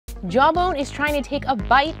Jawbone is trying to take a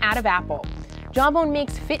bite out of Apple. Jawbone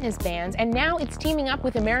makes fitness bands, and now it's teaming up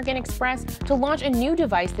with American Express to launch a new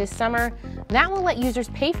device this summer that will let users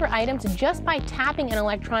pay for items just by tapping an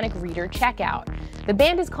electronic reader checkout. The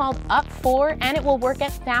band is called Up4, and it will work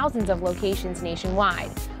at thousands of locations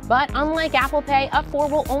nationwide. But unlike Apple Pay,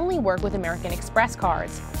 Up4 will only work with American Express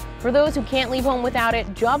cards. For those who can't leave home without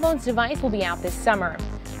it, Jawbone's device will be out this summer.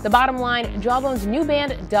 The bottom line, Jawbone's new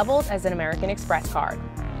band doubles as an American Express card.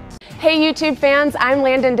 Hey YouTube fans, I'm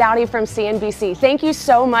Landon Dowdy from CNBC. Thank you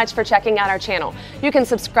so much for checking out our channel. You can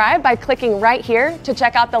subscribe by clicking right here to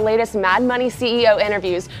check out the latest Mad Money CEO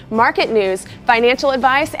interviews, market news, financial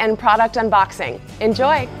advice, and product unboxing.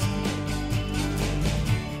 Enjoy!